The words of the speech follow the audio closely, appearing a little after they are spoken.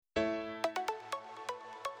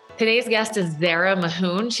Today's guest is Zara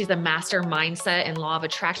Mahoon. She's a master mindset and law of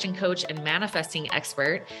attraction coach and manifesting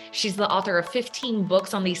expert. She's the author of 15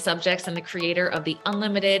 books on these subjects and the creator of the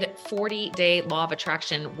Unlimited 40-Day Law of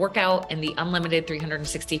Attraction Workout and the Unlimited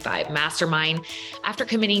 365 Mastermind. After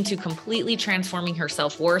committing to completely transforming her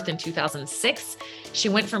self-worth in 2006, she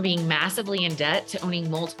went from being massively in debt to owning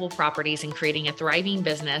multiple properties and creating a thriving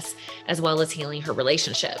business, as well as healing her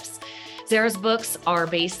relationships. Zara's books are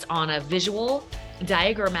based on a visual,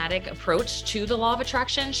 diagrammatic approach to the law of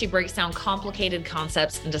attraction. She breaks down complicated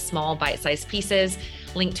concepts into small bite-sized pieces,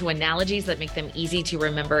 linked to analogies that make them easy to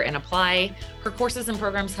remember and apply. Her courses and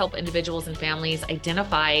programs help individuals and families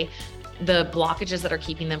identify the blockages that are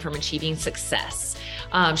keeping them from achieving success.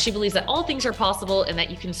 She believes that all things are possible and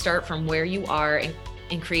that you can start from where you are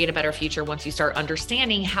and create a better future once you start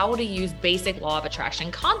understanding how to use basic law of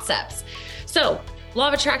attraction concepts. So, law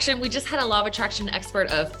of attraction, we just had a law of attraction expert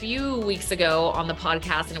a few weeks ago on the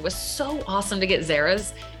podcast, and it was so awesome to get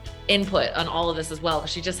Zara's input on all of this as well.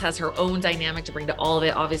 She just has her own dynamic to bring to all of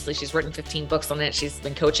it. Obviously, she's written 15 books on it. She's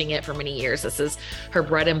been coaching it for many years. This is her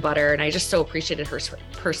bread and butter. And I just so appreciated her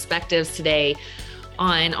perspectives today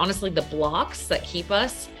on honestly the blocks that keep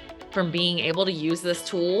us from being able to use this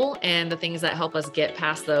tool and the things that help us get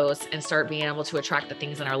past those and start being able to attract the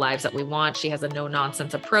things in our lives that we want. She has a no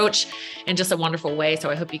nonsense approach in just a wonderful way. So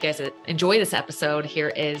I hope you guys enjoy this episode.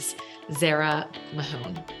 Here is Zara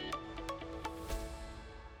Mahoon.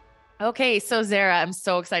 Okay, so Zara, I'm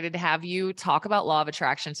so excited to have you talk about law of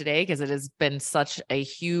attraction today because it has been such a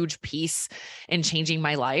huge piece in changing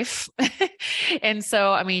my life. And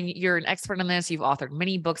so, I mean, you're an expert in this. You've authored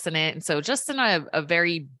many books in it. And so just in a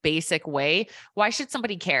very basic way, why should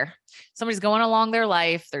somebody care? Somebody's going along their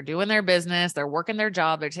life. They're doing their business. They're working their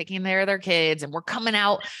job. They're taking care of their kids. And we're coming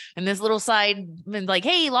out in this little side and like,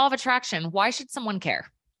 hey, law of attraction. Why should someone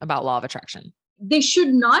care about law of attraction? They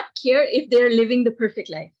should not care if they're living the perfect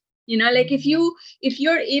life. You know, like if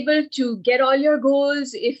you're able to get all your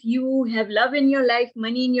goals, if you have love in your life,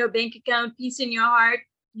 money in your bank account, peace in your heart,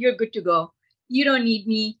 you're good to go. You don't need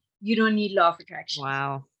me. You don't need law of attraction.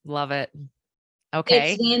 Wow. Love it.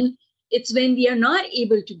 Okay. It's when we are not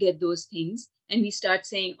able to get those things and we start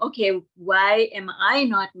saying, okay, why am I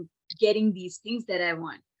not getting these things that I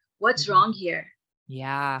want? What's wrong here?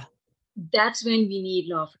 Yeah. That's when we need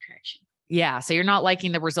law of attraction. Yeah. So you're not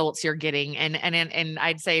liking the results you're getting. And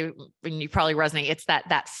I'd say, and you probably resonate, it's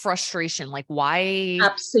that frustration. Like, why?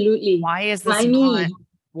 Absolutely. Why is this not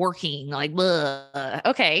working? Like, bleh.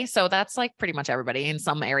 Okay. So that's like pretty much everybody in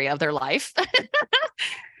some area of their life.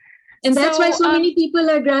 And that's why so many people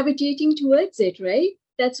are gravitating towards it, right?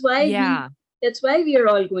 That's why we are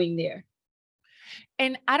all going there.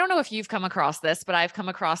 And I don't know if you've come across this, but I've come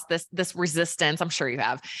across this resistance. I'm sure you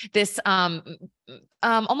have this,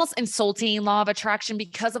 almost insulting law of attraction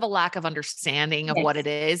because of a lack of understanding of what it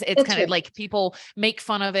is. It's kind of like people make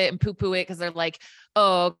fun of it and poo-poo it because they're like,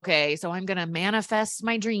 oh, okay, so I'm going to manifest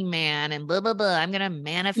my dream man and blah, blah, blah. I'm going to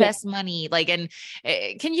manifest money. Like, and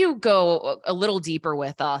can you go a little deeper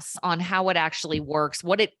with us on how it actually works,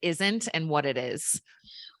 what it isn't and what it is?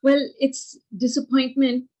 Well, it's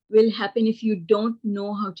disappointment will happen if you don't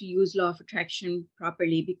know how to use law of attraction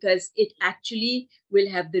properly, because it actually will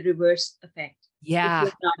have the reverse effect. Yeah.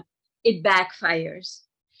 It backfires.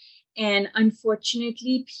 And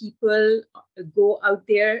unfortunately, people go out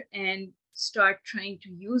there and start trying to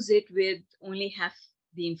use it with only half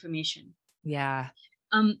the information. Yeah.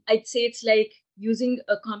 I'd say it's like using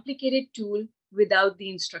a complicated tool without the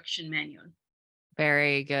instruction manual.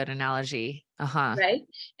 Very good analogy. Right.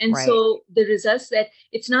 And so the results that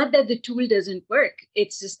it's not that the tool doesn't work.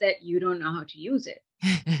 It's just that you don't know how to use it.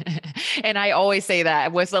 And I always say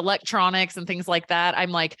that with electronics and things like that,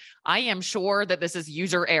 I'm like, I am sure that this is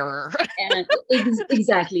user error. And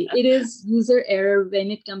exactly. It is user error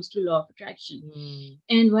when it comes to law of attraction.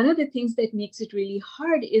 And one of the things that makes it really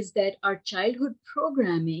hard is that our childhood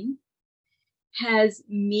programming has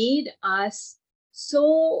made us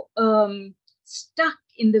so stuck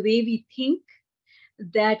in the way we think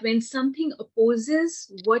that when something opposes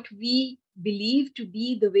what we believe to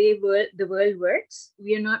be the way the world works,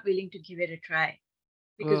 we are not willing to give it a try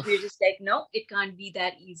because we're just like, no, it can't be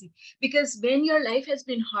that easy. Because when your life has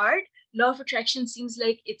been hard, law of attraction seems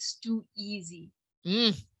like it's too easy.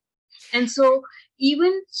 And so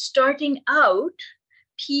even starting out,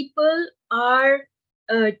 people are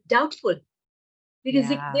doubtful. Because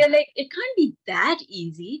they're like, it can't be that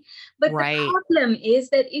easy. But the problem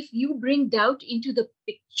is that if you bring doubt into the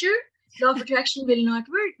picture, law of attraction will not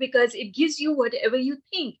work because it gives you whatever you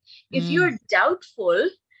think. If you're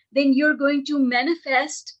doubtful, then you're going to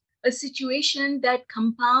manifest a situation that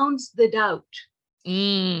compounds the doubt.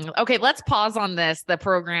 Okay, let's pause on this, the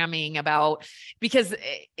programming about, because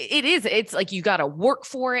it's like you got to work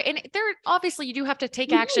for it. And there, obviously you do have to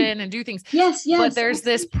take action and do things. Yes. But there's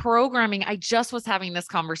this programming. I just was having this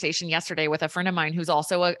conversation yesterday with a friend of mine who's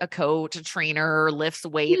also a coach, a trainer, lifts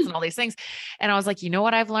weights and all these things. And I was like, you know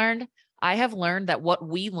what I've learned? I have learned that what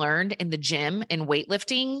we learned in the gym and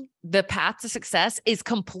weightlifting, the path to success is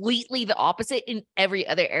completely the opposite in every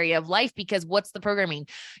other area of life, because what's the programming?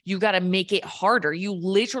 You got to make it harder. You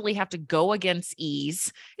literally have to go against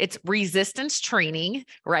ease. It's resistance training,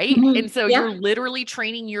 right? And so you're literally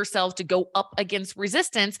training yourself to go up against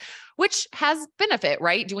resistance, which has benefit,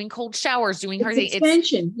 right? Doing cold showers, doing hard things.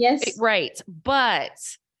 Expansion. Yes. Right. But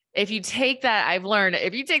if you take that, I've learned,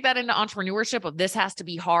 if you take that into entrepreneurship of this has to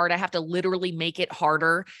be hard, I have to literally make it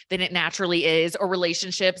harder than it naturally is, or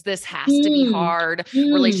relationships, this has to be hard.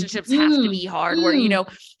 Relationships have to be hard, where, you know,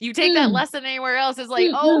 you take that lesson anywhere else, is like,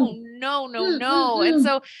 oh, no. And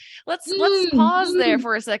so let's pause there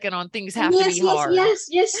for a second on things have to be hard. Yes.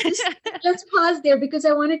 Let's pause there, because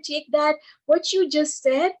I want to take that, what you just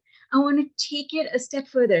said, I want to take it a step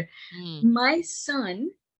further. My son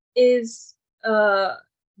is,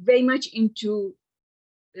 very much into,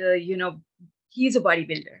 he's a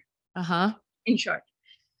bodybuilder, in short.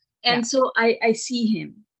 And so I see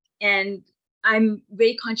him, and I'm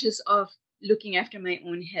very conscious of looking after my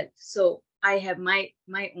own health. So I have my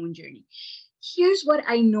own journey. Here's what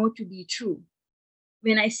I know to be true.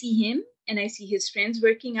 When I see him and I see his friends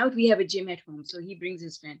working out, we have a gym at home, so he brings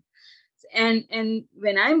his friend. And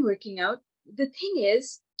when I'm working out, the thing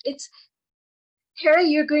is, it's, Tara,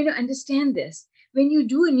 you're going to understand this. When you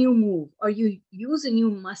do a new move or you use a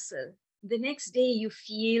new muscle, the next day you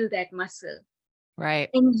feel that muscle. Right.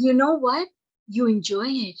 And you know what? You enjoy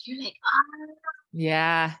it. You're like,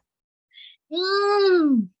 yeah.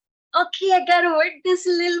 Okay, I got to work this a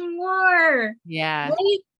little more. Yeah.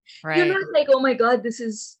 Right. You're not like, oh my God, this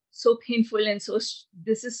is so painful and so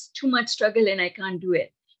this is too much struggle and I can't do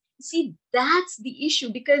it. See, that's the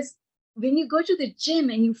issue, because when you go to the gym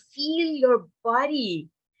and you feel your body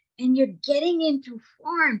and you're getting into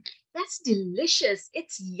form, that's delicious.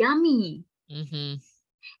 It's yummy.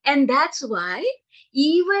 And that's why,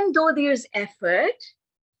 even though there's effort,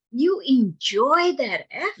 you enjoy that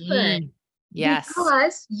effort. Yes.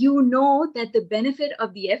 Because you know that the benefit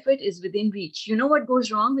of the effort is within reach. You know what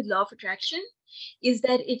goes wrong with law of attraction is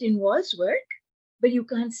that it involves work, but you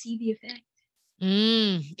can't see the effect.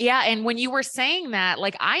 Yeah. And when you were saying that,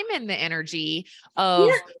 like, I'm in the energy of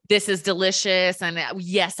this is delicious. And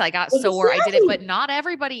yes, I got sore. I did it, but not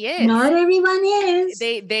everybody is. Not everyone is.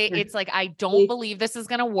 It's like, I don't believe this is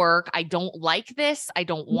going to work. I don't like this. I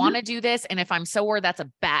don't want to do this. And if I'm sore, that's a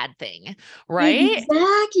bad thing. Right?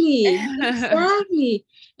 Exactly.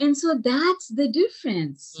 And so that's the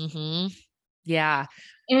difference. Yeah.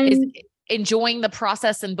 And enjoying the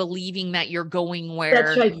process and believing that you're going where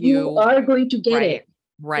that's right. You are going to get it.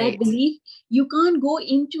 Right. That belief, you can't go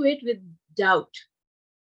into it with doubt.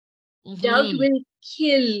 Doubt will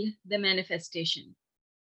kill the manifestation.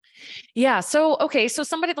 Yeah. So, okay. So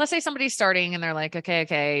let's say somebody's starting and they're like,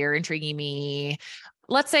 okay, you're intriguing me.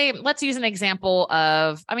 Let's use an example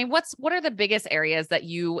of, what are the biggest areas that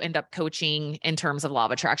you end up coaching in terms of law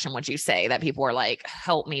of attraction? Would you say that people are like,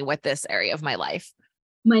 help me with this area of my life?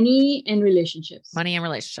 Money and relationships.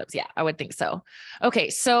 Yeah, I would think so.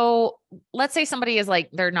 Okay. So let's say somebody is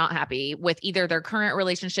like, they're not happy with either their current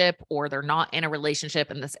relationship or they're not in a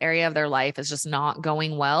relationship and this area of their life is just not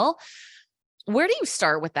going well. Where do you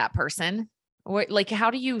start with that person?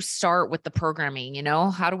 How do you start with the programming?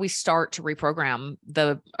 How do we start to reprogram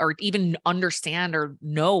or even understand or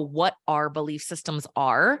know what our belief systems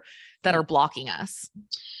are that are blocking us?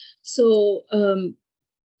 So,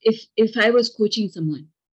 if I was coaching someone,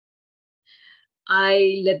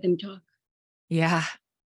 I let them talk. Yeah.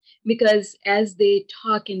 Because as they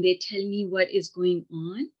talk and they tell me what is going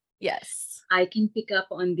on, yes, I can pick up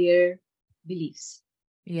on their beliefs.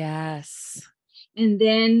 Yes. And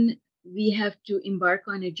then we have to embark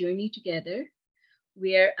on a journey together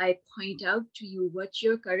where I point out to you what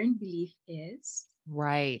your current belief is.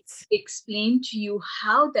 Right. Explain to you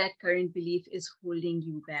how that current belief is holding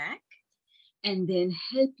you back, and then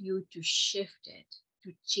help you to shift it,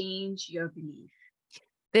 to change your belief.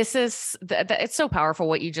 This is, it's so powerful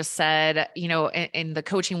what you just said. In the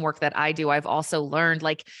coaching work that I do, I've also learned,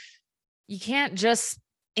 like, you can't just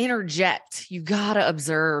interject. You got to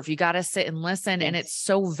observe, you got to sit and listen. Yes. And it's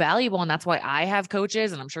so valuable. And that's why I have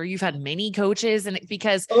coaches, and I'm sure you've had many coaches, and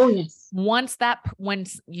because once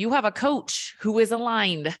you have a coach who is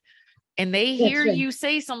aligned, and they hear you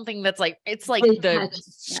say something that's like, it's like They the catch,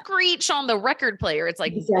 screech on the record player. It's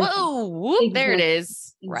like, exactly. whoa, whoop, there it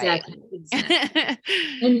is. Exactly. Right. Exactly.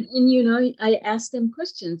 and you know, I ask them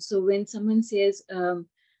questions. So when someone says,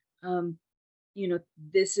 you know,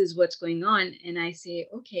 this is what's going on, and I say,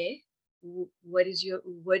 okay, why do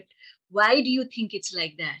you think it's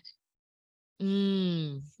like that?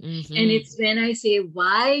 Mm-hmm. And it's when I say,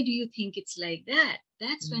 why do you think it's like that?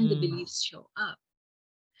 That's when the beliefs show up.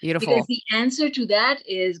 Beautiful. Because the answer to that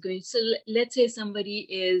is going, so let's say somebody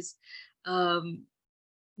is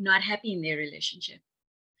not happy in their relationship.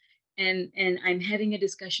 And I'm having a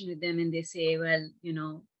discussion with them, and they say, well, you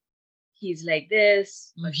know, he's like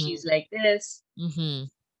this, or she's like this.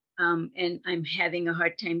 And I'm having a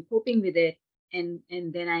hard time coping with it. And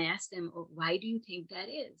then I ask them, oh, why do you think that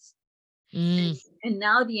is? And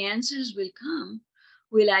now the answers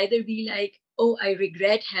will either be like, oh, I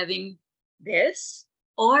regret having this,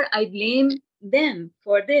 or I blame them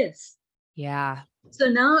for this. Yeah. So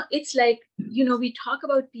now it's like, you know, we talk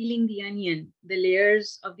about peeling the onion, the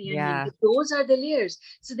layers of the onion. But those are the layers.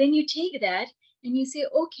 So then you take that and you say,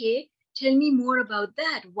 okay, tell me more about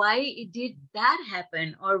that. Why did that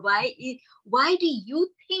happen? Or why do you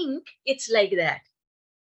think it's like that?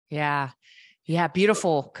 Yeah. Yeah.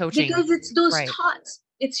 Beautiful coaching. Because it's those thoughts.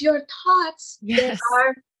 It's your thoughts that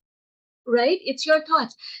are, right? It's your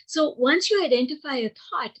thoughts. So once you identify a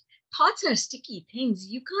thought, thoughts are sticky things.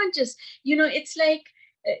 You can't just, you know, it's like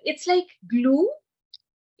glue.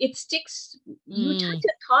 It sticks. You touch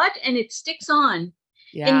a thought and it sticks on.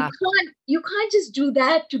 Yeah. And you can't just do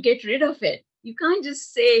that to get rid of it. You can't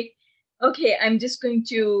just say, okay, I'm just going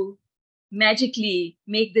to magically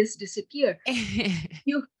make this disappear.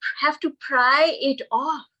 You have to pry it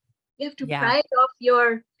off. You have to pry it off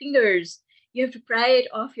your fingers. You have to pry it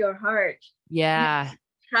off your heart. Yeah.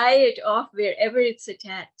 Pry it off wherever it's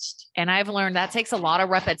attached. And I've learned that takes a lot of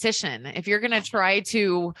repetition. If you're going to try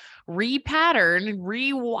to repattern,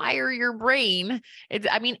 rewire your brain,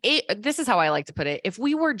 this is how I like to put it. If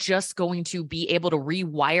we were just going to be able to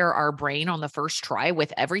rewire our brain on the first try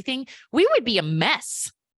with everything, we would be a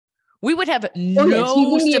mess. We would have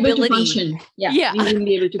no stability. Yeah. We wouldn't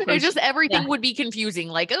be able to function. Just everything would be confusing.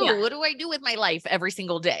 Like, what do I do with my life every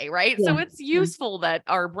single day? Right. Yeah. So it's useful that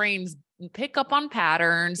our brains pick up on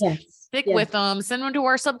patterns, stick with them, send them to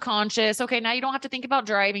our subconscious. Okay. Now you don't have to think about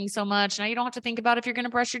driving so much. Now you don't have to think about if you're going to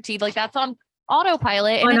brush your teeth. Like that's on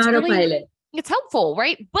autopilot. And it's helpful,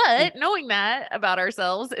 right? But knowing that about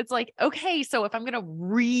ourselves, it's like, okay, so if I'm going to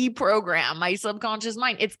reprogram my subconscious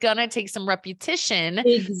mind, it's going to take some repetition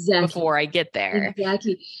before I get there.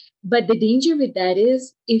 Exactly. But the danger with that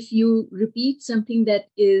is if you repeat something that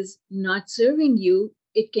is not serving you,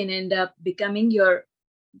 it can end up becoming your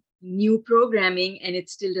new programming and it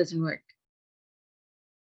still doesn't work.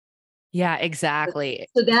 Yeah, exactly.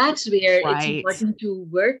 So that's where it's important to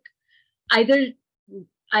work. Either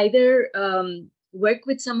work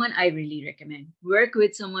with someone. I really recommend work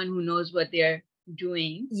with someone who knows what they're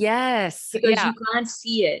doing. Yes. Because you can't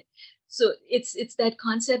see it. So it's that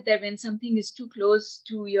concept that when something is too close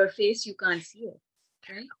to your face, you can't see it.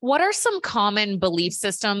 Right? What are some common belief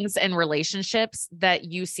systems and relationships that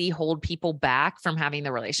you see hold people back from having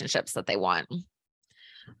the relationships that they want?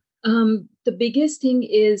 The biggest thing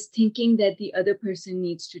is thinking that the other person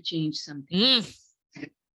needs to change something.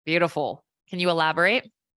 Beautiful. Can you elaborate?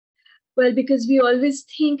 Well, because we always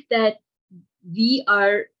think that we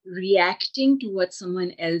are reacting to what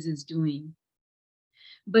someone else is doing.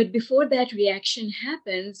 But before that reaction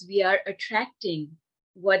happens, we are attracting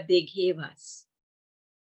what they gave us.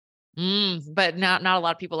 But not a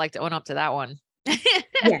lot of people like to own up to that one.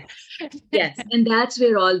 Yes. And that's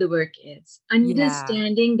where all the work is.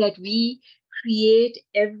 Understanding that we create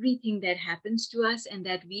everything that happens to us and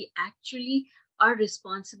that we actually are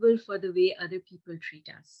responsible for the way other people treat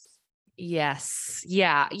us. Yes.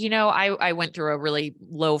 Yeah. You know, I went through a really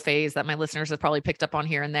low phase that my listeners have probably picked up on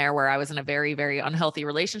here and there, where I was in a very, very unhealthy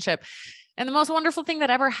relationship. And the most wonderful thing that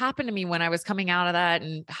ever happened to me when I was coming out of that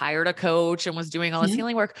and hired a coach and was doing all this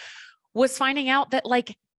healing work was finding out that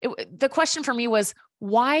the question for me was,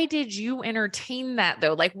 why did you entertain that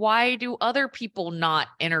though? Like, why do other people not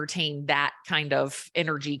entertain that kind of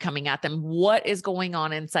energy coming at them? What is going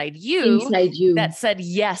on inside you that said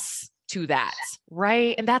yes to that?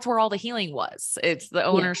 Right. And that's where all the healing was. It's the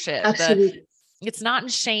ownership. Absolutely. It's not in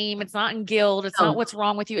shame. It's not in guilt. It's not what's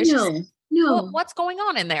wrong with you. It's just what's going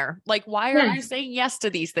on in there? Like, why are you saying yes to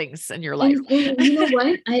these things in your life? And you know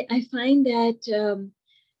what? I find that,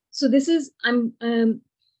 so this is one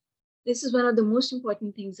of the most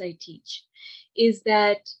important things I teach, is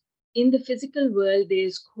that in the physical world,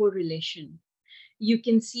 there's correlation. you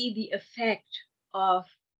can see the effect of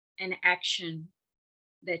an action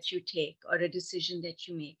that you take or a decision that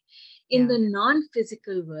you make. In the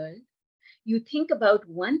non-physical world, you think about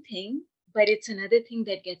one thing, but it's another thing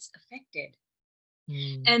that gets affected.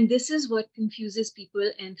 And this is what confuses people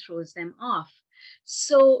and throws them off.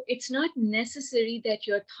 So it's not necessary that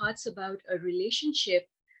your thoughts about a relationship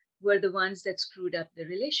were the ones that screwed up the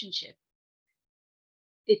relationship.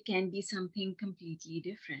 It can be something completely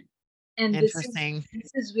different. And this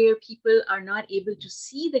is where people are not able to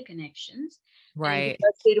see the connections. Right. And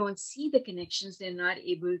because they don't see the connections, they're not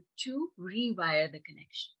able to rewire the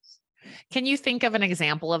connections. Can you think of an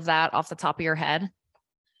example of that off the top of your head?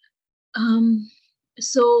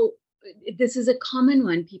 So this is a common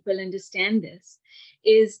one. People understand this,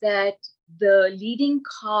 is that the leading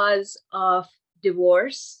cause of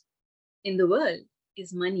divorce in the world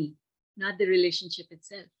is money, not the relationship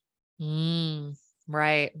itself.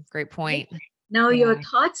 Right. Great point. Right? Now, your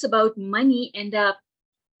thoughts about money end up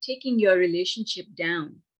taking your relationship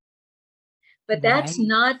down. But that's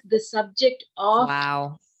not the subject of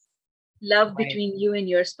love between you and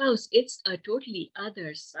your spouse. It's a totally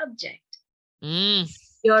other subject.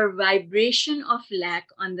 Your vibration of lack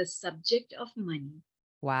on the subject of money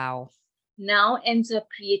now ends up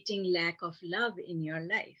creating lack of love in your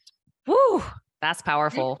life. Woo, that's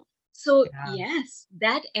powerful. Right? So yes,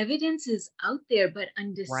 that evidence is out there, but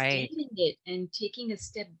understanding it and taking a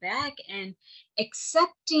step back and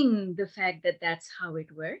accepting the fact that that's how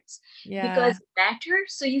it works. Because matter,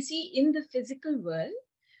 so you see, in the physical world,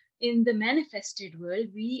 in the manifested world,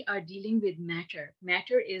 we are dealing with matter.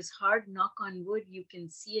 Matter is hard, knock on wood. You can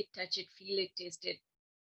see it, touch it, feel it, taste it,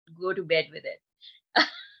 go to bed with it.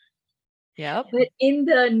 But in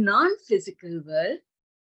the non-physical world,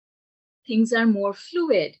 things are more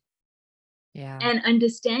fluid. And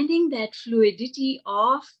understanding that fluidity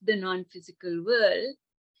of the non-physical world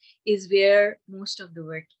is where most of the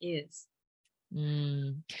work is.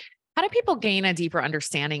 How do people gain a deeper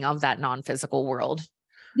understanding of that non-physical world?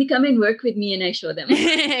 They come and work with me and I show them. And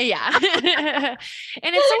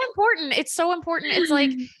it's so important. It's so important. It's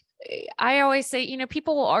like, I always say,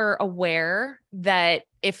 people are aware that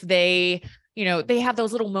if they, they have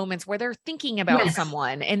those little moments where they're thinking about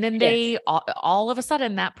someone and then they all of a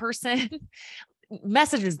sudden that person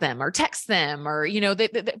messages them or texts them or,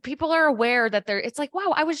 people are aware that it's like,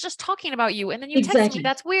 wow, I was just talking about you. And then you text me.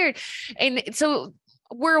 That's weird. And so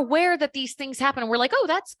we're aware that these things happen. And we're like, oh,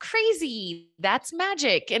 that's crazy. That's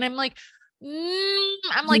magic. And I'm like,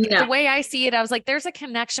 the way I see it, I was like, there's a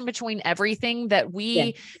connection between everything that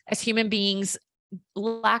we as human beings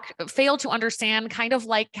fail to understand, kind of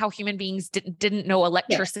like how human beings didn't know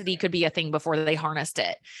electricity could be a thing before they harnessed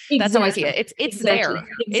it. That's how I see it. It's there.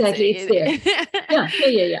 It's there.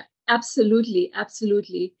 Yeah. Absolutely.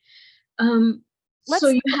 So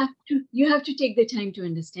you have to take the time to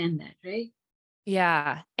understand that, right?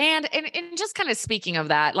 Yeah. And just kind of speaking of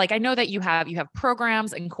that, like, I know that you have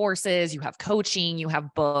programs and courses, you have coaching, you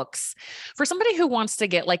have books. For somebody who wants to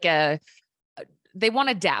get like they want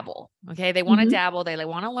to dabble. Okay. They want to dabble. They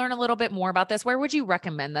want to learn a little bit more about this. Where would you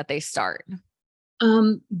recommend that they start?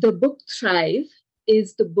 The book Thrive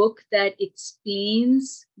is the book that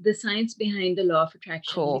explains the science behind the law of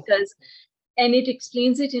attraction. Cool. And it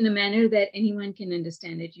explains it in a manner that anyone can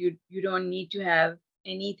understand it. You don't need to have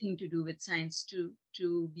anything to do with science to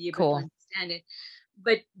be able to understand it.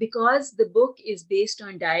 But because the book is based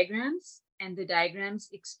on diagrams and the diagrams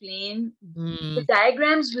explain, the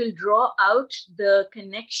diagrams will draw out the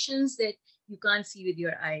connections that you can't see with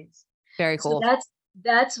your eyes. Very cool. So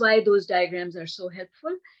that's why those diagrams are so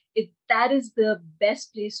helpful. That is the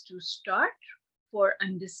best place to start for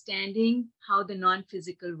understanding how the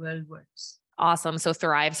non-physical world works. Awesome. So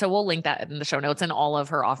Thrive. So we'll link that in the show notes and all of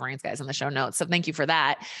her offerings, guys, in the show notes. So thank you for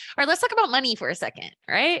that. All right, let's talk about money for a second,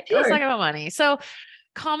 right? Sure. Let's talk about money. So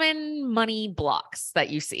common money blocks that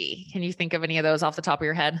you see. Can you think of any of those off the top of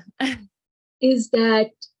your head? Is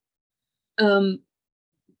that the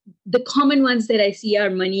common ones that I see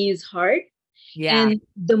are money is hard. Yeah. And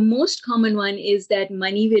the most common one is that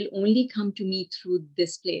money will only come to me through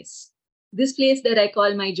this place that I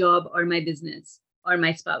call my job or my business or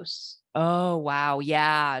my spouse. Oh, wow.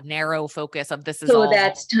 Yeah. Narrow focus of this is so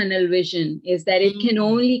that's tunnel vision, is that it can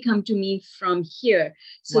only come to me from here.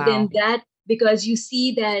 So then that, because you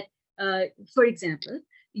see that, for example,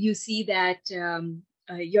 you see that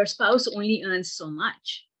your spouse only earns so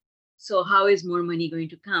much. So how is more money going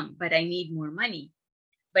to come? But I need more money,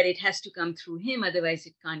 but it has to come through him. Otherwise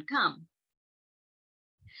it can't come.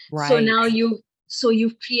 Right. So now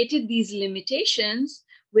you've created these limitations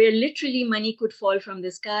where literally money could fall from the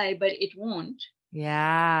sky, but it won't.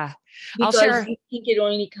 Yeah. because you think it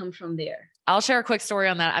only come from there. I'll share a quick story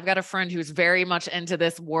on that. I've got a friend who's very much into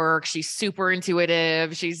this work. She's super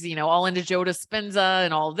intuitive. She's, all into Joe Dispenza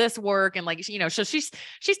and all this work. And like, so she's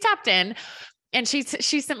tapped in. And she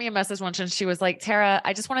sent me a message once and she was like, Tara,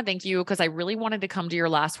 I just want to thank you because I really wanted to come to your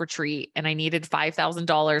last retreat and I needed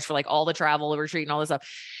 $5,000 for like all the travel, the retreat and all this stuff.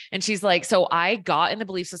 And she's like, so I got in the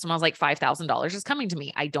belief system. I was like, $5,000 is coming to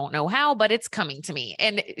me. I don't know how, but it's coming to me.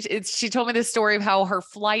 And she told me this story of how her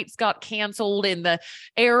flights got canceled and the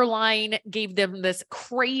airline gave them this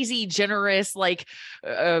crazy generous, like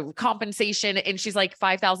compensation. And she's like,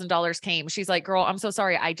 $5,000 came. She's like, girl, I'm so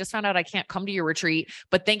sorry. I just found out I can't come to your retreat,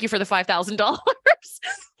 but thank you for the $5,000.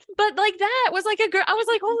 But like that was like I was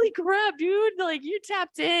like, holy crap, dude, like you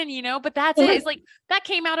tapped in, but that's it. It's like that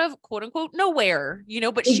came out of quote unquote nowhere,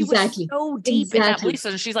 but she was so deep in that belief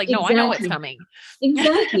system. She's like, no, I know it's coming.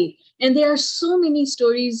 Exactly. And there are so many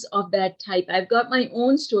stories of that type. I've got my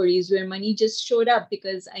own stories where money just showed up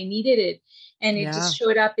because I needed it. And it just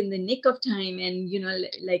showed up in the nick of time. And,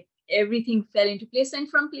 like everything fell into place and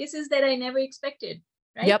from places that I never expected.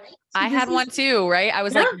 Right? Yep. So I had one too, right? I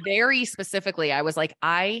was like very specifically, I was like,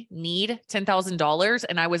 I need $10,000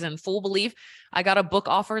 and I was in full belief. I got a book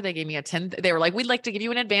offer. They gave me they were like, we'd like to give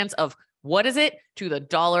you an advance of what is it to the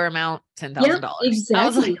dollar amount, $10,000. Yeah, exactly. I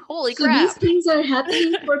was like, holy crap. These things are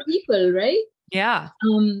happening for people, right? Yeah.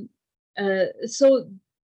 So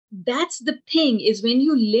that's the thing is when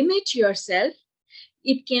you limit yourself,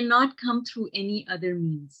 it cannot come through any other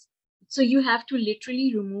means. So you have to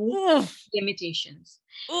literally remove limitations.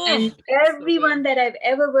 And everyone that I've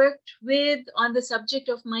ever worked with on the subject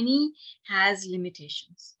of money has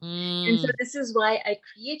limitations. And so this is why I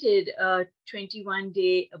created a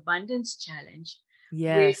 21-day abundance challenge.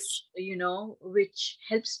 Yes. Which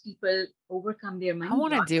helps people overcome their money. I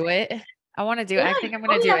want to do it. I think I'm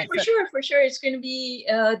going to do it. For sure. It's going to be,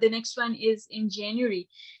 the next one is in January.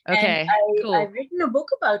 Okay, and cool. I've written a book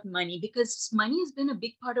about money because money has been a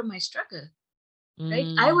big part of my struggle, right?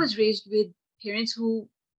 I was raised with parents who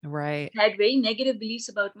had very negative beliefs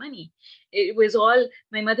about money. It was all,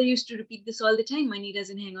 my mother used to repeat this all the time, money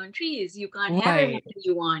doesn't hang on trees. You can't have everything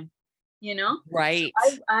you want, Right.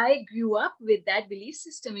 So I grew up with that belief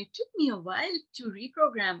system. It took me a while to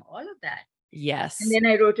reprogram all of that. Yes. And then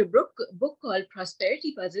I wrote a book called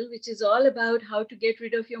Prosperity Puzzle, which is all about how to get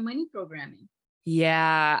rid of your money programming.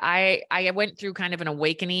 Yeah. I went through kind of an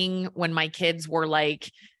awakening when my kids were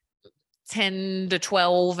like 10 to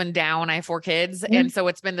 12 and down. I have 4 kids. Mm-hmm. And so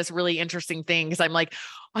it's been this really interesting thing because I'm like,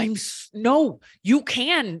 no, you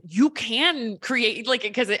can create like,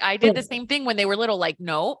 because I did the same thing when they were little, like,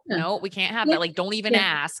 no, we can't have that. Like, don't even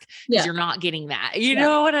ask because you're not getting that,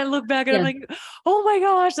 know? And I look back and I'm like, oh my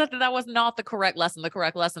gosh, that was not the correct lesson. The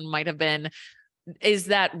correct lesson might've been, is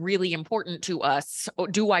that really important to us? Or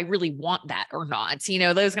do I really want that or not?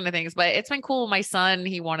 Those kind of things. But it's been cool. My son,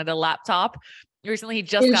 he wanted a laptop recently. He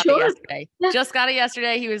just got it yesterday. Just got it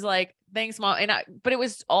yesterday. He was like, thanks, Mom. But it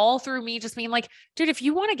was all through me just being like, dude, if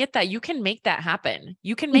you want to get that, you can make that happen.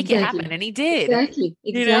 You can make it happen. And he did. Exactly.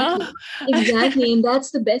 Exactly. And that's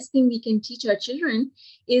the best thing we can teach our children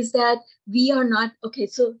is that we are not, okay,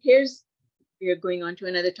 so we're going on to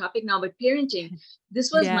another topic now, but parenting.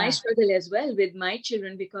 This was my struggle as well with my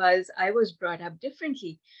children because I was brought up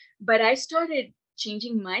differently. But I started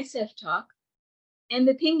changing my self-talk. And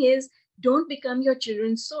the thing is, don't become your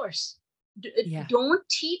children's source. Don't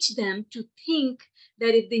teach them to think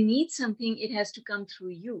that if they need something, it has to come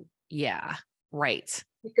through you. Yeah, right.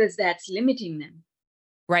 Because that's limiting them.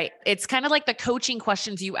 Right. It's kind of like the coaching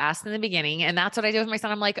questions you asked in the beginning. And that's what I did with my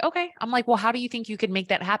son. I'm like, okay. I'm like, well, how do you think you could make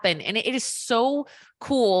that happen? And it is so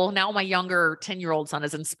cool. Now my younger 10-year-old son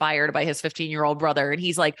is inspired by his 15-year-old brother. And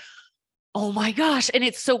he's like, oh my gosh. And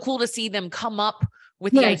it's so cool to see them come up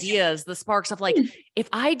with the ideas, the sparks of like, if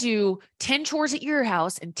I do 10 chores at your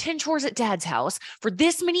house and 10 chores at Dad's house for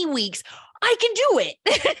this many weeks, I can do it,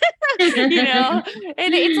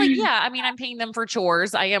 and it's like, I mean, I'm paying them for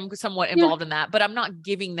chores. I am somewhat involved in that, but I'm not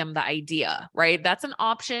giving them the idea, right? That's an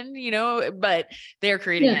option, but they're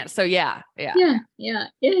creating it. So yeah,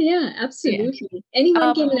 absolutely.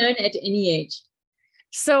 Anyone can learn at any age.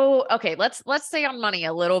 So, okay, let's stay on money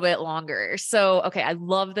a little bit longer. So, okay, I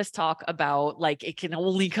love this talk about like, it can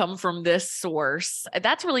only come from this source.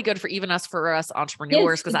 That's really good for us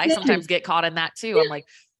entrepreneurs. Cause I sometimes get caught in that too. I'm like,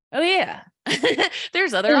 oh yeah,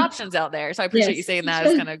 there's other options out there. So I appreciate you saying that.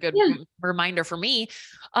 It's kind of a good reminder for me.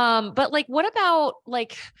 But like, what about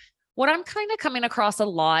like, what I'm kind of coming across a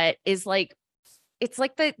lot is like, it's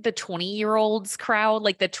like the 20-year-olds crowd,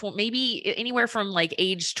 like maybe anywhere from like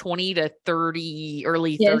age 20 to 30,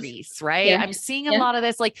 early 30s, right? I'm seeing a lot of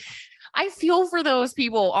this, like, I feel for those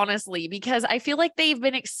people, honestly, because I feel like they've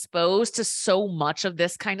been exposed to so much of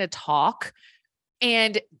this kind of talk.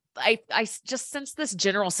 And I just sense this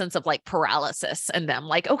general sense of like paralysis in them.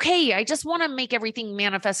 Like, okay, I just want to make everything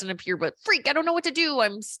manifest and appear, but freak, I don't know what to do.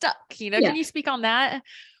 I'm stuck. Yeah. Can you speak on that?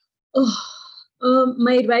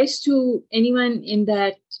 My advice to anyone in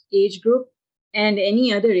that age group and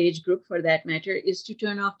any other age group for that matter is to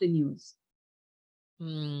turn off the news.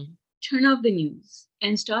 Turn off the news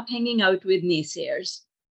and stop hanging out with naysayers.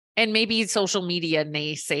 And maybe social media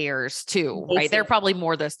naysayers too, right? They're probably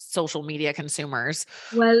more the social media consumers.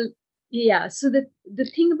 Well, yeah. So the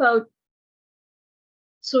thing about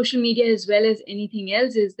social media as well as anything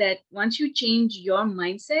else is that once you change your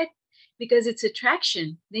mindset, because it's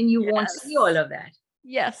attraction, then you won't see all of that.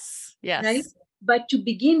 Yes. Yes. Right? But to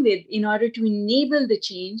begin with, in order to enable the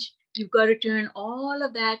change, you've got to turn all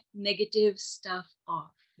of that negative stuff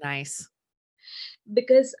off. Nice.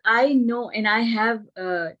 Because I know, and I have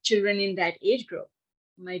children in that age group,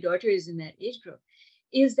 my daughter is in that age group,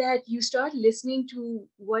 is that you start listening to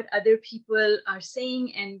what other people are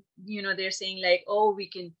saying. And, they're saying like, oh,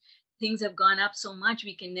 things have gone up so much,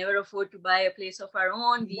 we can never afford to buy a place of our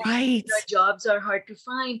own. Right. Jobs are hard to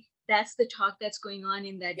find. That's the talk that's going on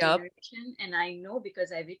in that generation. And I know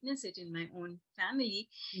because I witness it in my own family.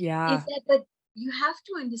 Yeah. Is that, but you have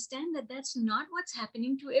to understand that that's not what's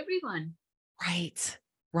happening to everyone. Right.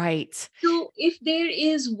 Right. So if there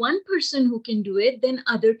is one person who can do it, then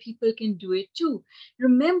other people can do it too.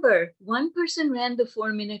 Remember, one person ran the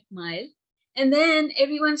 4-minute mile and then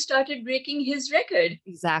everyone started breaking his record.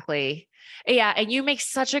 Exactly. Yeah. And you make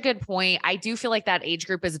such a good point. I do feel like that age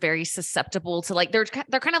group is very susceptible to like, they're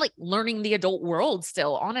kind of like learning the adult world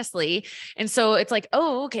still, honestly. And so it's like,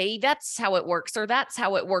 oh, okay, that's how it works, or that's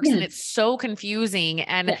how it works. And it's so confusing.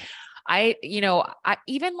 And I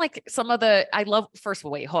even like I love, first of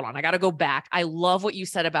all, wait, hold on. I got to go back. I love what you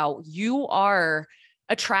said about you are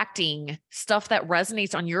attracting stuff that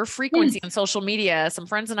resonates on your frequency on social media. Some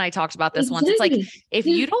friends and I talked about this once. It's like, if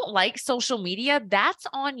you don't like social media, that's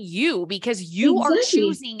on you, because you are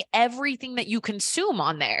choosing everything that you consume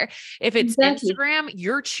on there. If it's Instagram,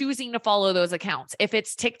 you're choosing to follow those accounts. If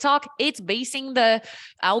it's TikTok, it's basing the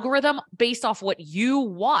algorithm based off what you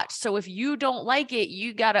watch. So if you don't like it,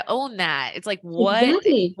 you got to own that. It's like, what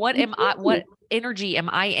energy am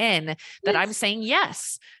I in that I'm saying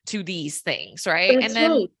yes to these things, right? That's and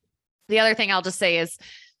then the other thing I'll just say is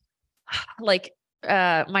like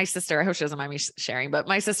my sister, I hope she doesn't mind me sharing, but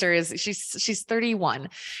my sister she's 31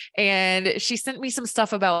 and she sent me some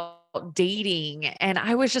stuff about dating. And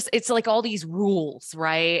I was just, it's like all these rules,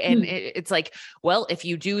 right? And it's like, well, if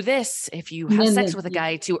you do this, if you have sex with a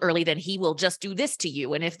guy too early, then he will just do this to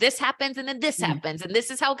you. And if this happens, and then this happens, and this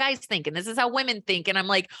is how guys think, and this is how women think. And I'm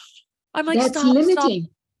like, that's limiting.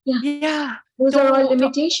 Stop. Yeah. Those are all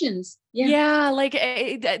limitations. Yeah. Like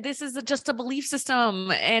this is just a belief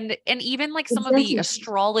system. And even like some of the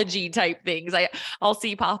astrology type things I'll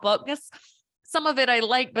see pop up, because some of it I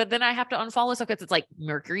like, but then I have to unfollow stuff because it's like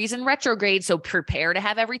Mercury's in retrograde. So prepare to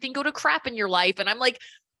have everything go to crap in your life. And I'm like,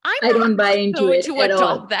 I don't buy into it at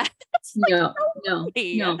all. That. No.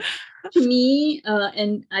 To me,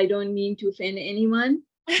 and I don't mean to offend anyone,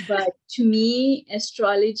 but to me,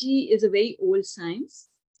 astrology is a very old science,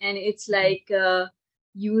 and it's like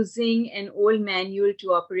using an old manual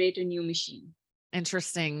to operate a new machine.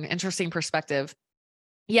 Interesting perspective.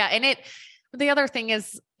 Yeah. And the other thing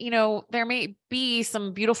is, there may be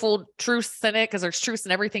some beautiful truths in it, because there's truths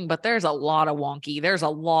in everything, but there's a lot of wonky. There's a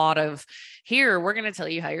lot of, here, we're going to tell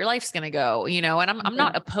you how your life's going to go, and I'm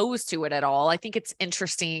not opposed to it at all. I think it's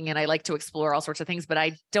interesting and I like to explore all sorts of things, but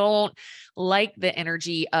I don't like the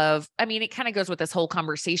energy of, it kind of goes with this whole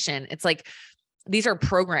conversation. It's like, these are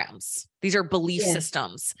programs. These are belief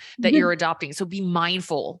systems that you're adopting. So be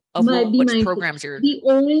mindful of which programs you're. The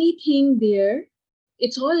only thing there,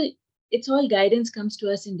 it's all guidance comes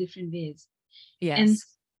to us in different ways. Yes.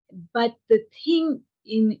 But the thing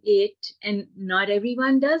in it, and not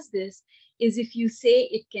everyone does this, is if you say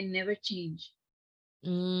it can never change.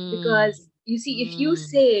 Because you see, if you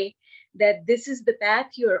say that this is the path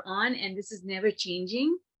you're on and this is never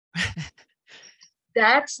changing,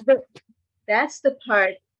 that's the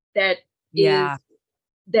part that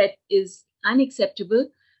is unacceptable.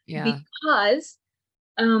 Because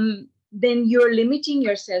then you're limiting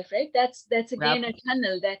yourself, right? That's again a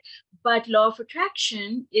tunnel. But law of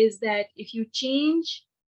attraction is that if you change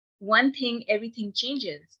one thing, everything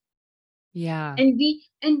changes. Yeah. And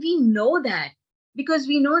we know that, because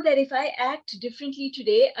we know that if I act differently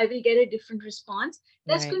today, I will get a different response.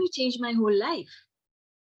 That's going to change my whole life.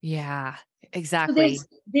 Yeah, exactly. So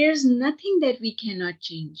there's nothing that we cannot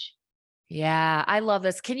change. Yeah, I love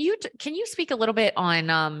this. Can you speak a little bit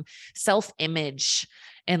on self-image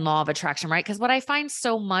and law of attraction, right? Because what I find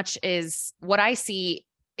so much is what I see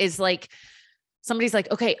is like somebody's like,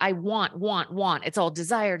 okay, I want. It's all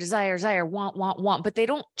desire, want, but they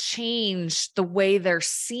don't change the way they're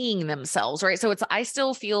seeing themselves, right? So I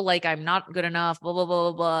still feel like I'm not good enough, blah, blah,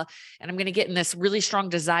 blah, blah, blah. And I'm going to get in this really strong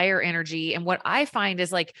desire energy. And what I find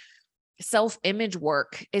is like, self-image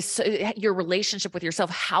work is your relationship with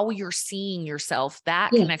yourself, how you're seeing yourself.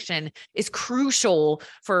 That Yes. connection is crucial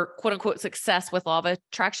for quote unquote success with law of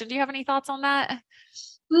attraction. Do you have any thoughts on that?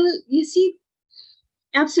 Well, you see,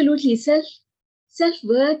 absolutely.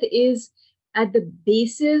 Self-worth is at the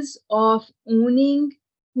basis of owning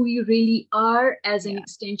who you really are as an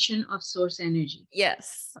extension of source energy.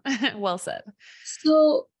 Yes. Well said.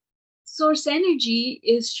 So source energy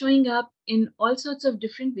is showing up in all sorts of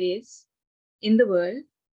different ways in the world.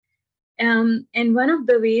 And one of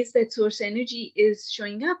the ways that source energy is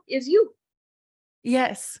showing up is you.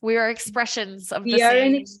 Yes, we are expressions of the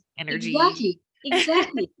same energy.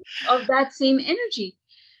 Exactly, of that same energy.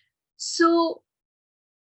 So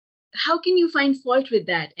how can you find fault with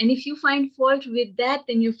that? And if you find fault with that,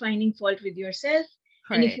 then you're finding fault with yourself.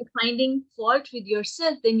 Right. And if you're finding fault with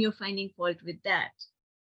yourself, then you're finding fault with that.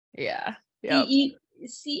 Yeah. Yep.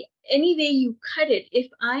 See, any way you cut it, if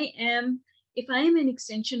I am an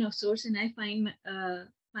extension of source and I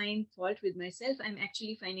find fault with myself, I'm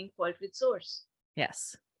actually finding fault with source.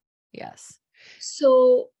 Yes. Yes.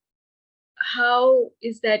 So how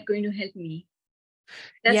is that going to help me?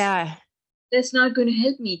 That's not going to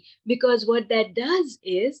help me, because what that does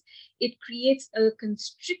is it creates a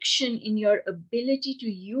constriction in your ability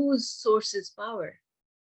to use source's power.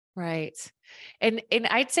 Right. And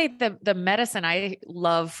I'd say the medicine I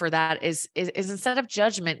love for that is instead of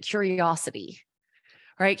judgment, curiosity,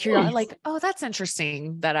 right? Curiosity, yes. Like, oh, that's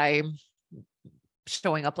interesting that I'm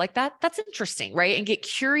showing up like that. That's interesting. Right. And get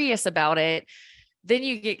curious about it. Then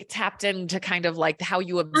you get tapped into kind of like how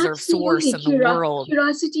you observe source in the world.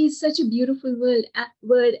 Curiosity is such a beautiful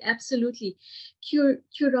word. Absolutely.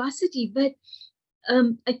 Curiosity. But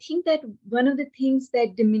I think that one of the things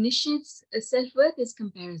that diminishes self-worth is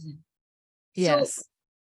comparison. Yes. So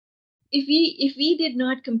if we did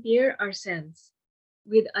not compare ourselves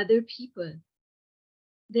with other people,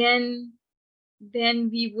 then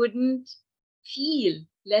we wouldn't feel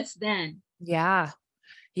less than. Yeah.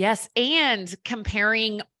 Yes. And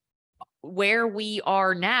comparing where we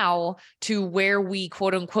are now to where we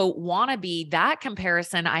quote unquote want to be, that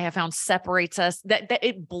comparison I have found separates us, that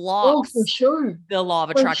it blocks for sure. The law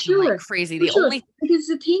of attraction like crazy. Because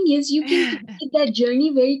the thing is, you can complete that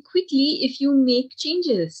journey very quickly if you make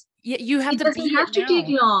changes. Yeah, you have to doesn't have to take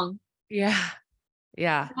long. Yeah.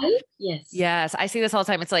 Yeah. Right? Yes. Yes. I see this all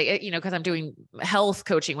the time. It's like, cause I'm doing health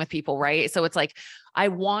coaching with people, right? So it's like, I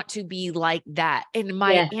want to be like that. And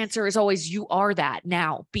my answer is always, you are that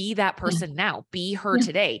now. Be that person now. Be her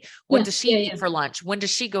today. What does she eat for lunch? When does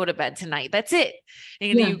she go to bed tonight? That's it.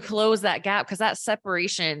 And you close that gap, because that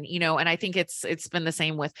separation, and I think it's been the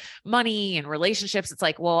same with money and relationships. It's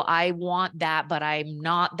like, well, I want that, but I'm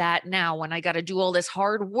not that now. And I got to do all this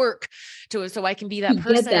hard work so I can be that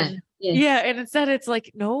person. Yes. Yeah. And instead it's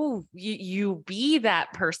like, no, you be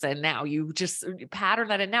that person now. You just pattern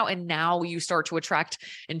that in now. And now you start to attract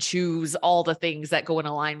and choose all the things that go in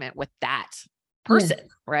alignment with that person. Yes.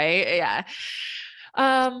 Right. Yeah.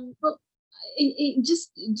 Well,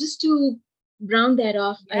 just to round that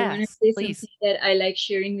off, I want to say something that I like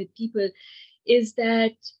sharing with people is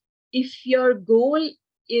that if your goal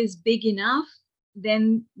is big enough,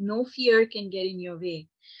 then no fear can get in your way.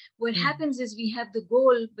 What happens is we have the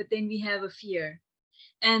goal, but then we have a fear,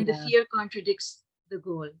 and the fear contradicts the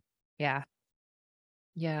goal. Yeah.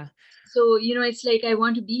 Yeah. So, it's like, I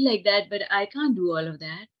want to be like that, but I can't do all of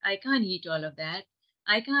that. I can't eat all of that.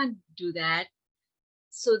 I can't do that.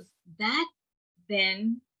 So that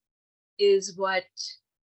then is what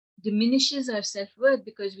diminishes our self-worth,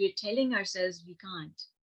 because we're telling ourselves we can't.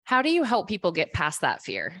 How do you help people get past that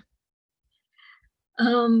fear?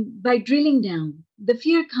 By drilling down. The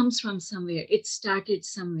fear comes from somewhere. It started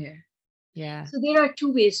somewhere. Yeah. So there are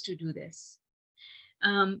two ways to do this.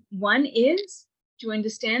 One is to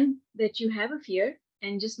understand that you have a fear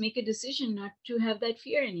and just make a decision not to have that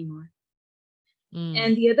fear anymore.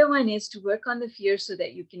 And the other one is to work on the fear so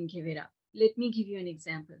that you can give it up. Let me give you an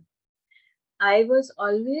example. I was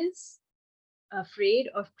always afraid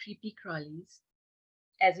of creepy crawlies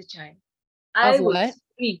as a child. What?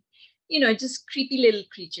 Just creepy little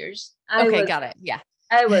creatures. Got it. Yeah.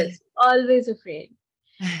 I was always afraid.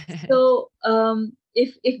 So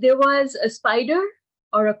if there was a spider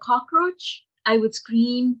or a cockroach, I would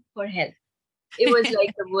scream for help. It was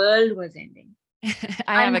like the world was ending.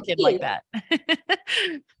 I have a kid like that.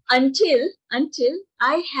 until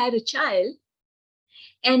I had a child.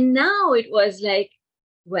 And now it was like,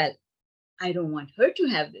 well, I don't want her to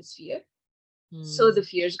have this fear. So the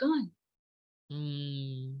fear's gone.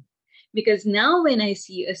 Because now when I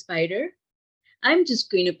see a spider, I'm just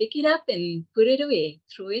going to pick it up and put it away,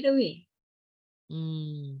 throw it away.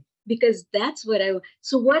 Because that's what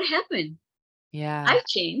so what happened? Yeah. I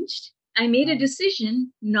changed. I made a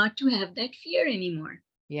decision not to have that fear anymore.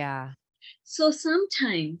 Yeah. So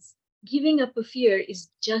sometimes giving up a fear is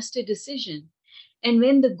just a decision. And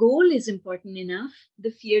when the goal is important enough,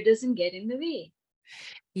 the fear doesn't get in the way.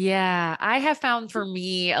 Yeah. I have found for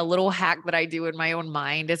me a little hack that I do in my own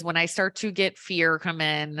mind is when I start to get fear come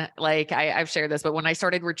in, like I've shared this, but when I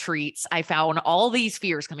started retreats, I found all these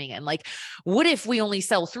fears coming in. Like, what if we only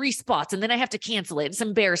sell 3 spots and then I have to cancel it? It's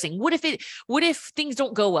embarrassing. What if things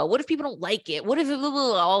don't go well? What if people don't like it? What if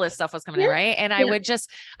all this stuff was coming in, right? And I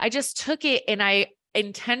just took it and I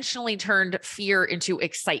intentionally turned fear into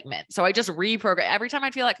excitement. So I just reprogram every time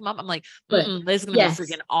I feel like, Mom, I'm like, this is going to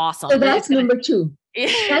be freaking awesome. So that's number 2.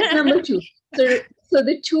 That's number 2. So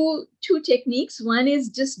the two techniques, one is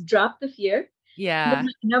just drop the fear. Yeah.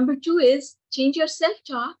 Number 2 is change your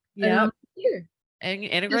self-talk around fear. And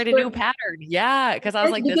integrate a new pattern. Yeah. Cause I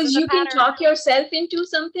was like, because you can talk yourself into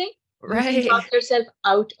something. Right. You can talk yourself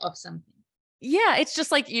out of something. Yeah. It's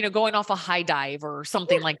just like, going off a high dive or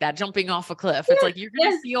something like that, jumping off a cliff. It's like, you're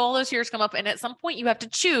going to see all those fears come up. And at some point you have to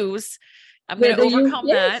choose, I'm going to overcome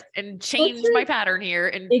that and change my pattern here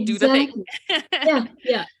and do the thing.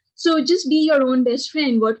 Yeah. So just be your own best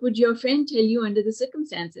friend. What would your friend tell you under the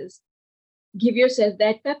circumstances? Give yourself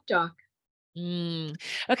that pep talk. Okay.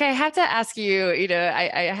 I have to ask you,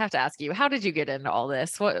 I have to ask you, how did you get into all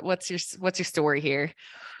this? What's your story here?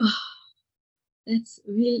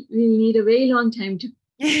 We'll need a very long time to.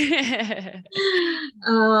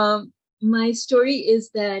 My story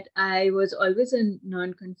is that I was always a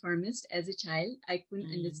nonconformist as a child. I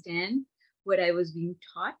couldn't understand what I was being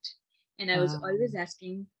taught, and I was always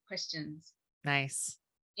asking questions. Nice.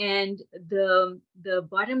 And the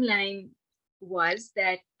bottom line was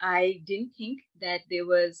that I didn't think that there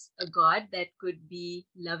was a God that could be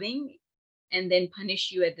loving and then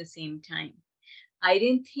punish you at the same time. I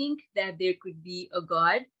didn't think that there could be a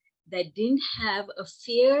God that didn't have a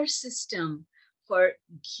fair system for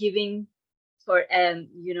giving, for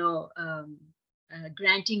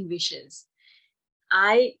granting wishes.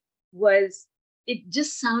 It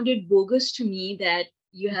just sounded bogus to me that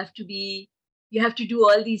you have to do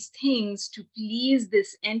all these things to please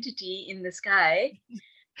this entity in the sky,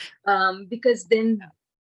 because then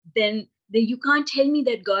you can't tell me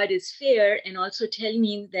that God is fair and also tell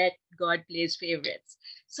me that God plays favorites.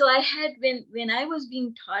 So I had, when I was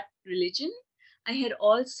being taught religion, I had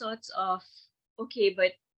all sorts of, okay,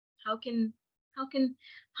 but how can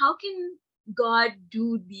God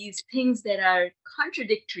do these things that are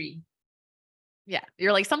contradictory? Yeah.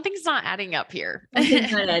 You're like, something's not adding up here.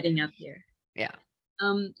 Something's not adding up here. Yeah.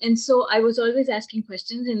 And so I was always asking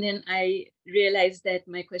questions, and then I realized that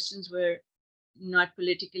my questions were not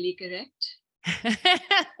politically correct.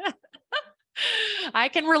 I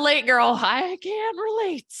can relate, girl. I can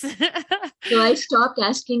relate. So I stopped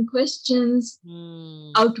asking questions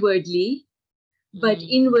outwardly, but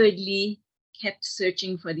inwardly kept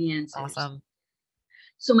searching for the answers. Awesome.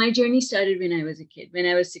 So my journey started when I was a kid, when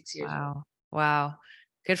I was 6 years old. Wow.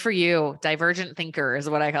 Good for you. Divergent thinker is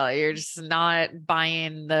what I call it. You're just not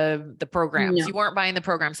buying the programs. No. You weren't buying the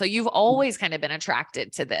program. So you've always kind of been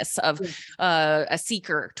attracted to this of a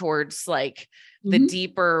seeker towards like the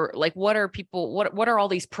deeper, like what are all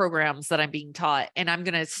these programs that I'm being taught? And I'm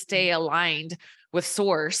going to stay aligned with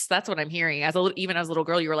source. That's what I'm hearing. Even as a little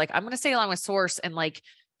girl, you were like, I'm going to stay aligned with source and like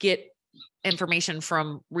get information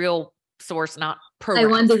from real source, not programs.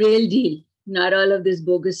 I want the real deal, not all of this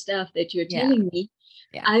bogus stuff that you're telling me.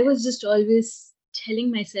 Yeah. I was just always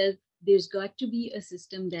telling myself, there's got to be a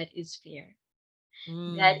system that is fair,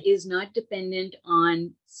 that is not dependent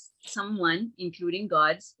on someone, including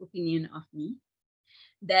God's opinion of me,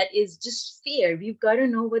 that is just fair. We've got to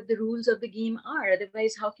know what the rules of the game are.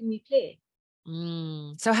 Otherwise, how can we play?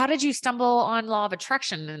 So how did you stumble on law of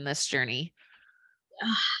attraction in this journey?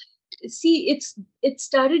 See, it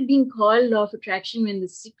started being called law of attraction when the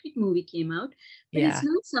Secret movie came out, but it's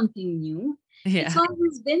not something new. Yeah. It's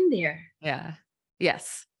always been there. Yeah.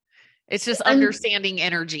 Yes. It's just understanding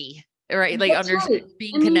energy, right? Like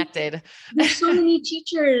being connected. There's so many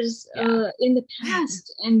teachers in the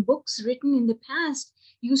past and books written in the past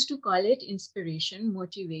used to call it inspiration,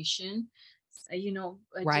 motivation,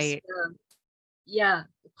 right.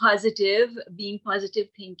 being positive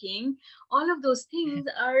thinking, all of those things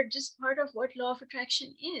are just part of what law of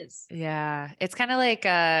attraction is. Yeah. It's kind of like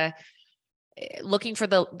looking for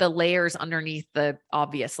the layers underneath the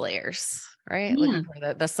obvious layers, right? Looking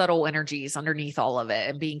for the subtle energies underneath all of it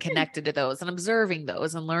and being connected to those and observing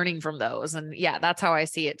those and learning from those. And yeah, that's how I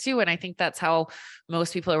see it too. And I think that's how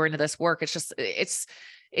most people who are into this work. It's just, it's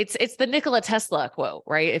the Nikola Tesla quote,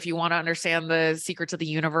 right? If you want to understand the secrets of the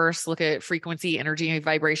universe, look at frequency, energy,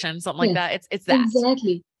 vibration, something like that. It's that.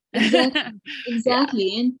 Exactly. Yeah.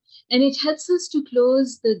 And it helps us to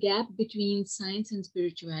close the gap between science and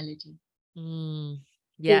spirituality.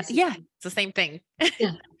 Yeah. Basically. Yeah. It's the same thing.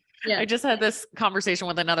 Yeah. I just had this conversation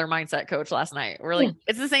with another mindset coach last night. We're like,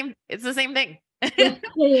 it's the same thing.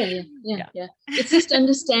 Yeah. It's just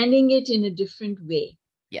understanding it in a different way.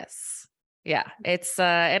 Yes. Yeah. It's,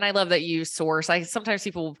 and I love that you source. Sometimes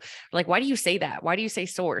people are like, why do you say that? Why do you say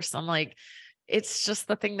source? I'm like, it's just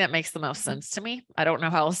the thing that makes the most sense to me. I don't know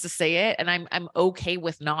how else to say it. And I'm okay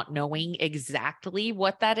with not knowing exactly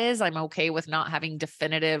what that is. I'm okay with not having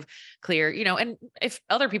definitive, clear, and if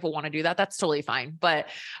other people want to do that, that's totally fine. But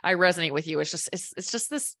I resonate with you. It's just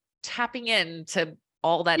this tapping into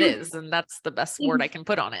all that is. And that's the best word I can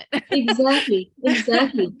put on it. Exactly.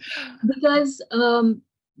 Because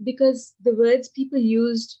the words people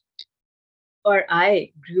used or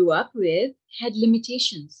I grew up with had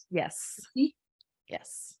limitations. Yes. See?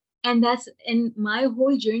 Yes. And my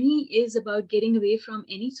whole journey is about getting away from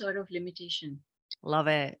any sort of limitation. Love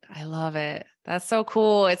it. I love it. That's so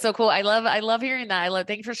cool. It's so cool. I love hearing that.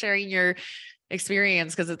 Thank you for sharing your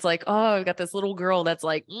experience. Cause it's like, oh, I've got this little girl that's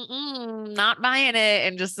like, not buying it.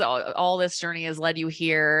 And just all this journey has led you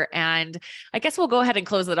here. And I guess we'll go ahead and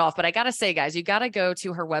close it off, but I got to say, guys, you got to go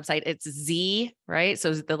to her website. It's Z, right?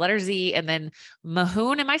 So the letter Z and then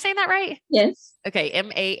Mahoon. Am I saying that right? Yes. Okay.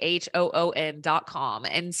 MAHOON.com.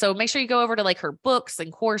 And so make sure you go over to like her books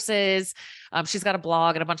and courses. She's got a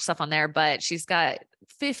blog and a bunch of stuff on there, but she's got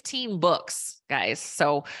 15 books, guys.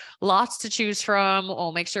 So lots to choose from.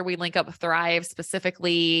 We'll make sure we link up Thrive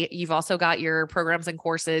specifically. You've also got your programs and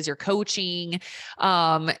courses, your coaching,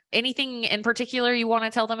 anything in particular you want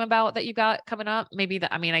to tell them about that you got coming up? Maybe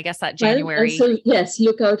I guess that January. So yes,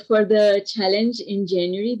 look out for the challenge in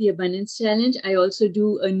January, the Abundance Challenge. I also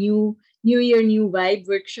do a New Year, New Vibe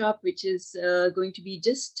workshop, which is going to be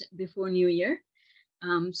just before New Year.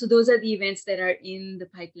 So those are the events that are in the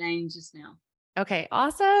pipeline just now. Okay.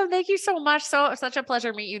 Awesome. Thank you so much. Such a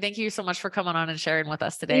pleasure to meet you. Thank you so much for coming on and sharing with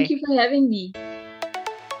us today. Thank you for having me.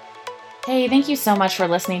 Hey, thank you so much for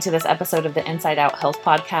listening to this episode of the Inside Out Health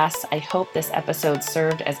Podcast. I hope this episode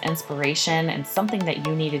served as inspiration and something that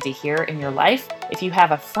you needed to hear in your life. If you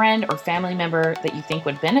have a friend or family member that you think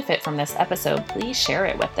would benefit from this episode, please share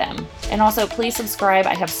it with them. And also, please subscribe.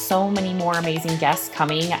 I have so many more amazing guests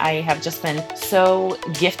coming. I have just been so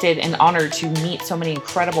gifted and honored to meet so many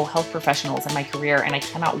incredible health professionals in my career, and I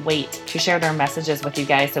cannot wait to share their messages with you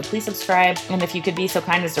guys. So please subscribe. And if you could be so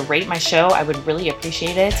kind as to rate my show, I would really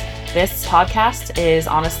appreciate it. This podcast is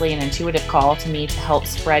honestly an intuitive call to me to help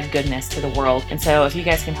spread goodness to the world. And so if you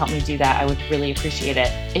guys can help me do that, I would really appreciate it.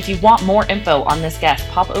 If you want more info on this guest,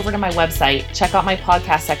 pop over to my website, check out my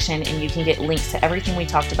podcast section, and you can get links to everything we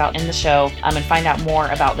talked about in the show and find out more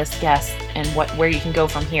about this guest and where you can go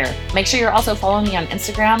from here. Make sure you're also following me on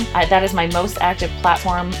Instagram. That is my most active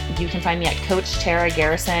platform. You can find me at Coach Tara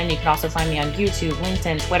Garrison. You can also find me on YouTube,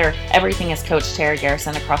 LinkedIn, Twitter. Everything is Coach Tara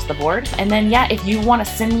Garrison across the board. And then, if you want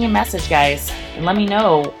to send me a message, guys, and let me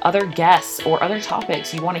know other guests or other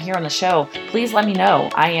topics you want to hear on the show, please let me know.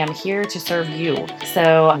 I am here to serve you.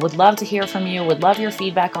 So I would love to hear from you, would love your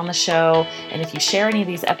feedback on the show. And if you share any of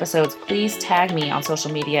these episodes, please tag me on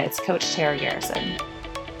social media. It's Coach Tara Garrison.